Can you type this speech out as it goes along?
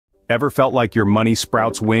Ever felt like your money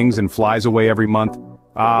sprouts wings and flies away every month?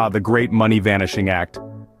 Ah, the great money vanishing act.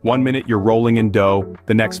 One minute you're rolling in dough,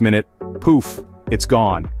 the next minute, poof, it's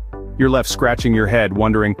gone. You're left scratching your head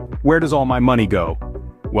wondering, where does all my money go?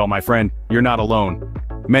 Well, my friend, you're not alone.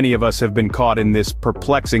 Many of us have been caught in this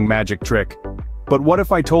perplexing magic trick. But what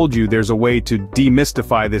if I told you there's a way to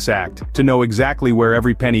demystify this act, to know exactly where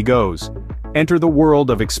every penny goes? Enter the world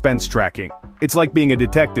of expense tracking. It's like being a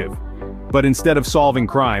detective. But instead of solving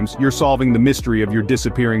crimes, you're solving the mystery of your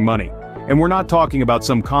disappearing money. And we're not talking about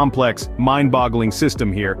some complex, mind-boggling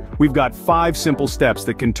system here. We've got 5 simple steps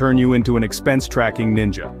that can turn you into an expense tracking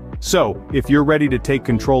ninja. So, if you're ready to take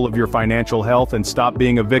control of your financial health and stop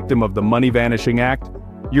being a victim of the money vanishing act,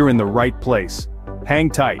 you're in the right place. Hang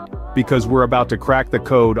tight, because we're about to crack the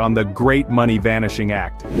code on the great money vanishing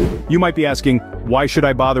act. You might be asking, why should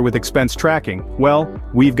I bother with expense tracking? Well,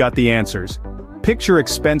 we've got the answers. Picture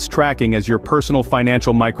expense tracking as your personal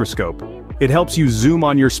financial microscope. It helps you zoom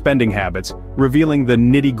on your spending habits, revealing the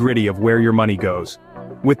nitty-gritty of where your money goes.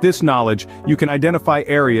 With this knowledge, you can identify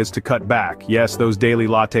areas to cut back, yes, those daily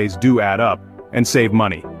lattes do add up, and save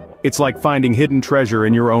money. It's like finding hidden treasure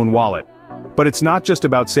in your own wallet. But it's not just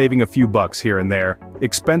about saving a few bucks here and there.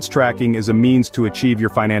 Expense tracking is a means to achieve your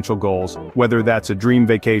financial goals, whether that's a dream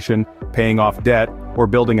vacation, paying off debt, or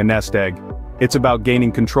building a nest egg. It's about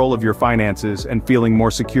gaining control of your finances and feeling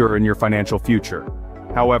more secure in your financial future.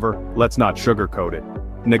 However, let's not sugarcoat it.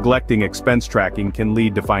 Neglecting expense tracking can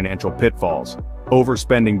lead to financial pitfalls.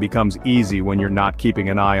 Overspending becomes easy when you're not keeping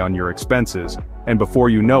an eye on your expenses, and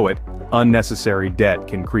before you know it, unnecessary debt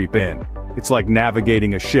can creep in. It's like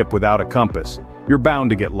navigating a ship without a compass. You're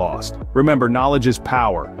bound to get lost. Remember, knowledge is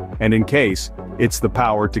power, and in case, it's the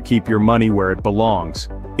power to keep your money where it belongs,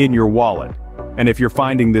 in your wallet. And if you're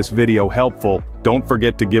finding this video helpful, don't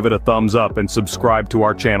forget to give it a thumbs up and subscribe to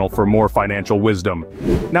our channel for more financial wisdom.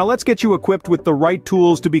 Now let's get you equipped with the right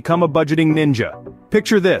tools to become a budgeting ninja.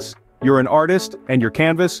 Picture this, you're an artist, and your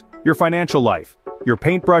canvas, your financial life, your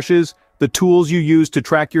paintbrushes, the tools you use to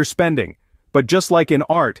track your spending. But just like in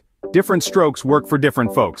art, different strokes work for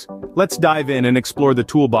different folks. Let's dive in and explore the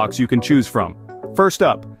toolbox you can choose from. First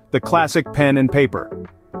up, the classic pen and paper.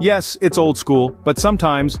 Yes, it's old school, but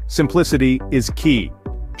sometimes simplicity is key.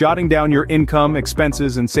 Jotting down your income,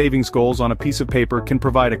 expenses, and savings goals on a piece of paper can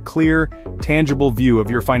provide a clear, tangible view of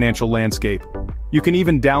your financial landscape. You can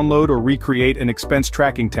even download or recreate an expense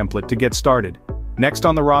tracking template to get started. Next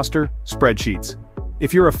on the roster, spreadsheets.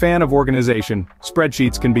 If you're a fan of organization,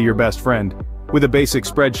 spreadsheets can be your best friend. With a basic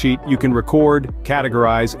spreadsheet, you can record,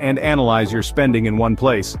 categorize, and analyze your spending in one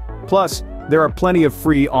place. Plus, there are plenty of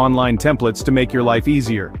free online templates to make your life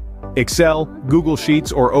easier. Excel, Google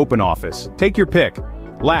Sheets, or OpenOffice. Take your pick.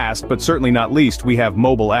 Last, but certainly not least, we have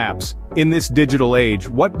mobile apps. In this digital age,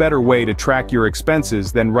 what better way to track your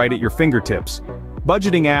expenses than right at your fingertips?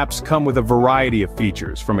 Budgeting apps come with a variety of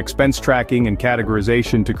features, from expense tracking and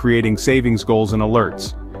categorization to creating savings goals and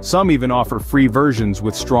alerts. Some even offer free versions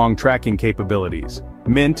with strong tracking capabilities.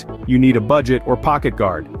 Mint, You Need a Budget, or Pocket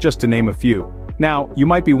Guard, just to name a few. Now, you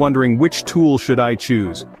might be wondering, which tool should I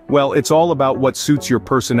choose? Well, it's all about what suits your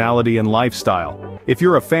personality and lifestyle. If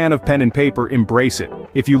you're a fan of pen and paper, embrace it.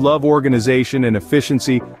 If you love organization and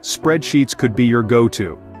efficiency, spreadsheets could be your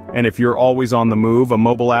go-to. And if you're always on the move, a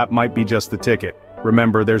mobile app might be just the ticket.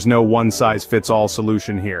 Remember, there's no one-size-fits-all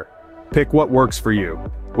solution here. Pick what works for you.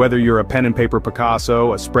 Whether you're a pen and paper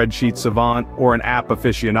Picasso, a spreadsheet savant, or an app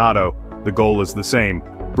aficionado, the goal is the same: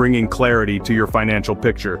 bringing clarity to your financial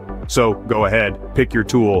picture. So, go ahead, pick your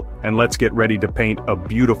tool, and let's get ready to paint a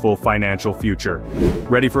beautiful financial future.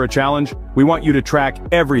 Ready for a challenge? We want you to track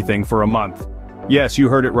everything for a month. Yes, you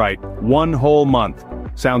heard it right, 1 whole month.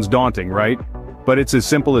 Sounds daunting, right? But it's as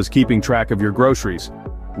simple as keeping track of your groceries.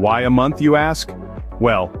 Why a month, you ask?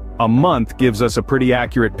 Well, a month gives us a pretty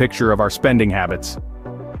accurate picture of our spending habits.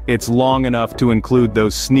 It's long enough to include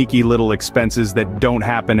those sneaky little expenses that don't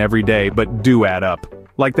happen every day but do add up.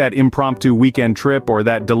 Like that impromptu weekend trip or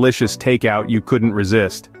that delicious takeout you couldn't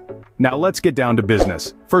resist. Now let's get down to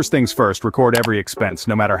business. First things first, record every expense,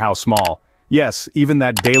 no matter how small. Yes, even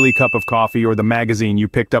that daily cup of coffee or the magazine you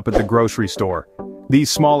picked up at the grocery store. These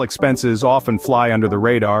small expenses often fly under the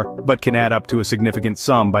radar, but can add up to a significant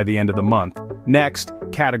sum by the end of the month. Next,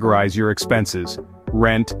 categorize your expenses.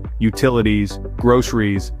 Rent, utilities,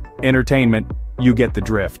 groceries, entertainment, you get the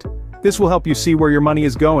drift. This will help you see where your money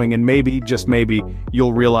is going, and maybe, just maybe,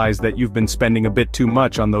 you'll realize that you've been spending a bit too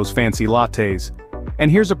much on those fancy lattes. And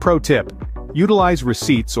here's a pro tip. Utilize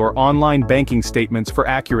receipts or online banking statements for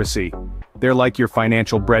accuracy. They're like your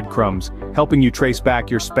financial breadcrumbs, helping you trace back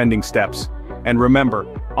your spending steps. And remember,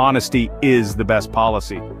 honesty is the best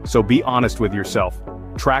policy, so be honest with yourself.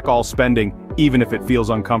 Track all spending, even if it feels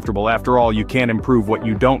uncomfortable. After all, you can't improve what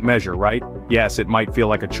you don't measure, right? Yes, it might feel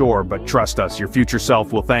like a chore, but trust us, your future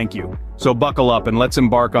self will thank you. So buckle up and let's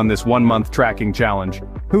embark on this 1-month tracking challenge.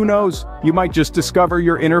 Who knows, you might just discover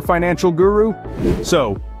your inner financial guru?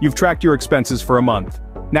 So, you've tracked your expenses for a month.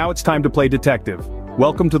 Now it's time to play detective.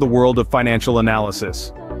 Welcome to the world of financial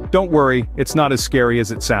analysis. Don't worry, it's not as scary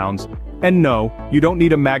as it sounds. And no, you don't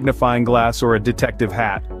need a magnifying glass or a detective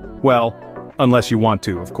hat. Well, unless you want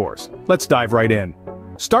to, of course. Let's dive right in.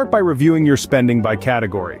 Start by reviewing your spending by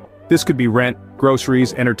category. This could be rent,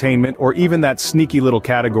 groceries, entertainment, or even that sneaky little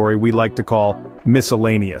category we like to call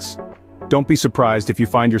miscellaneous. Don't be surprised if you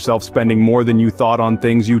find yourself spending more than you thought on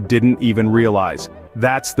things you didn't even realize.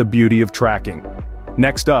 That's the beauty of tracking.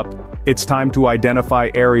 Next up, it's time to identify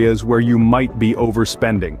areas where you might be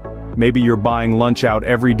overspending. Maybe you're buying lunch out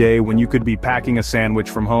every day when you could be packing a sandwich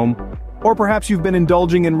from home. Or perhaps you've been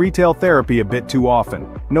indulging in retail therapy a bit too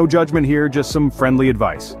often. No judgment here, just some friendly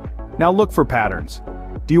advice. Now look for patterns.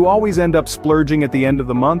 Do you always end up splurging at the end of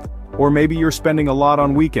the month? Or maybe you're spending a lot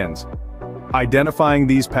on weekends? Identifying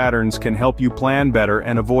these patterns can help you plan better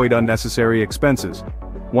and avoid unnecessary expenses.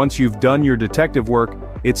 Once you've done your detective work,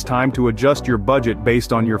 it's time to adjust your budget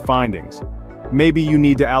based on your findings. Maybe you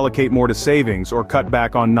need to allocate more to savings or cut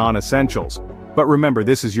back on non-essentials. But remember,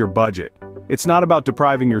 this is your budget. It's not about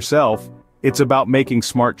depriving yourself, it's about making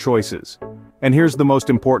smart choices. And here's the most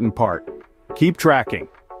important part. Keep tracking.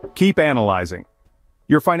 Keep analyzing.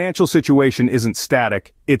 Your financial situation isn't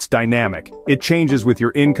static, it's dynamic. It changes with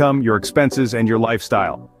your income, your expenses, and your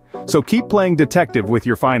lifestyle. So keep playing detective with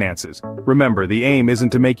your finances. Remember, the aim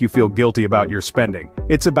isn't to make you feel guilty about your spending.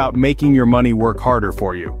 It's about making your money work harder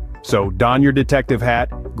for you. So don your detective hat,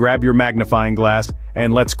 grab your magnifying glass,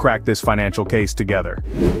 and let's crack this financial case together.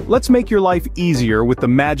 Let's make your life easier with the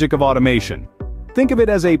magic of automation. Think of it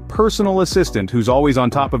as a personal assistant who's always on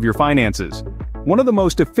top of your finances. One of the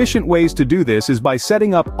most efficient ways to do this is by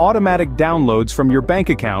setting up automatic downloads from your bank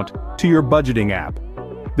account to your budgeting app.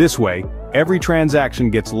 This way, every transaction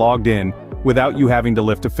gets logged in without you having to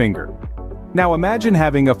lift a finger. Now imagine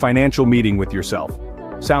having a financial meeting with yourself.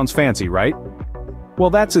 Sounds fancy, right? Well,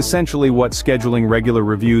 that's essentially what scheduling regular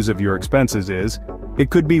reviews of your expenses is. It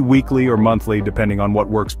could be weekly or monthly depending on what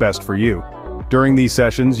works best for you. During these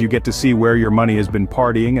sessions, you get to see where your money has been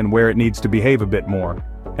partying and where it needs to behave a bit more.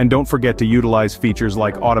 And don't forget to utilize features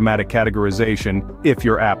like automatic categorization if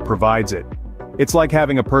your app provides it. It's like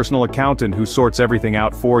having a personal accountant who sorts everything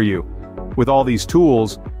out for you. With all these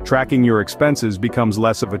tools, tracking your expenses becomes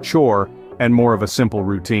less of a chore and more of a simple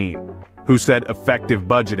routine. Who said effective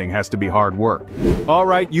budgeting has to be hard work?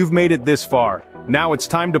 Alright, you've made it this far. Now it's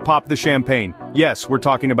time to pop the champagne. Yes, we're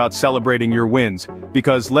talking about celebrating your wins.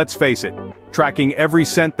 Because let's face it, tracking every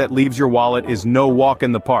cent that leaves your wallet is no walk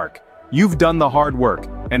in the park. You've done the hard work,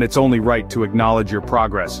 and it's only right to acknowledge your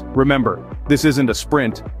progress. Remember, this isn't a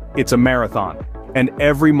sprint, it's a marathon. And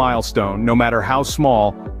every milestone, no matter how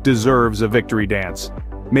small, deserves a victory dance.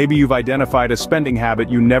 Maybe you've identified a spending habit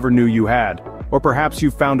you never knew you had. Or perhaps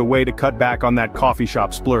you've found a way to cut back on that coffee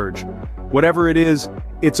shop splurge. Whatever it is,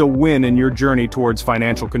 it's a win in your journey towards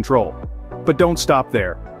financial control. But don't stop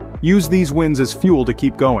there. Use these wins as fuel to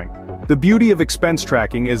keep going. The beauty of expense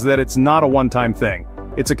tracking is that it's not a one-time thing.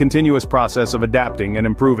 It's a continuous process of adapting and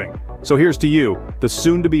improving. So here's to you, the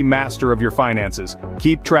soon-to-be master of your finances.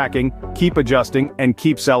 Keep tracking, keep adjusting, and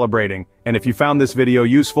keep celebrating. And if you found this video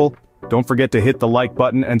useful, don't forget to hit the like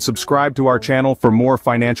button and subscribe to our channel for more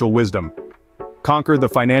financial wisdom. Conquer the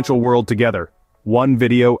financial world together, one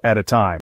video at a time.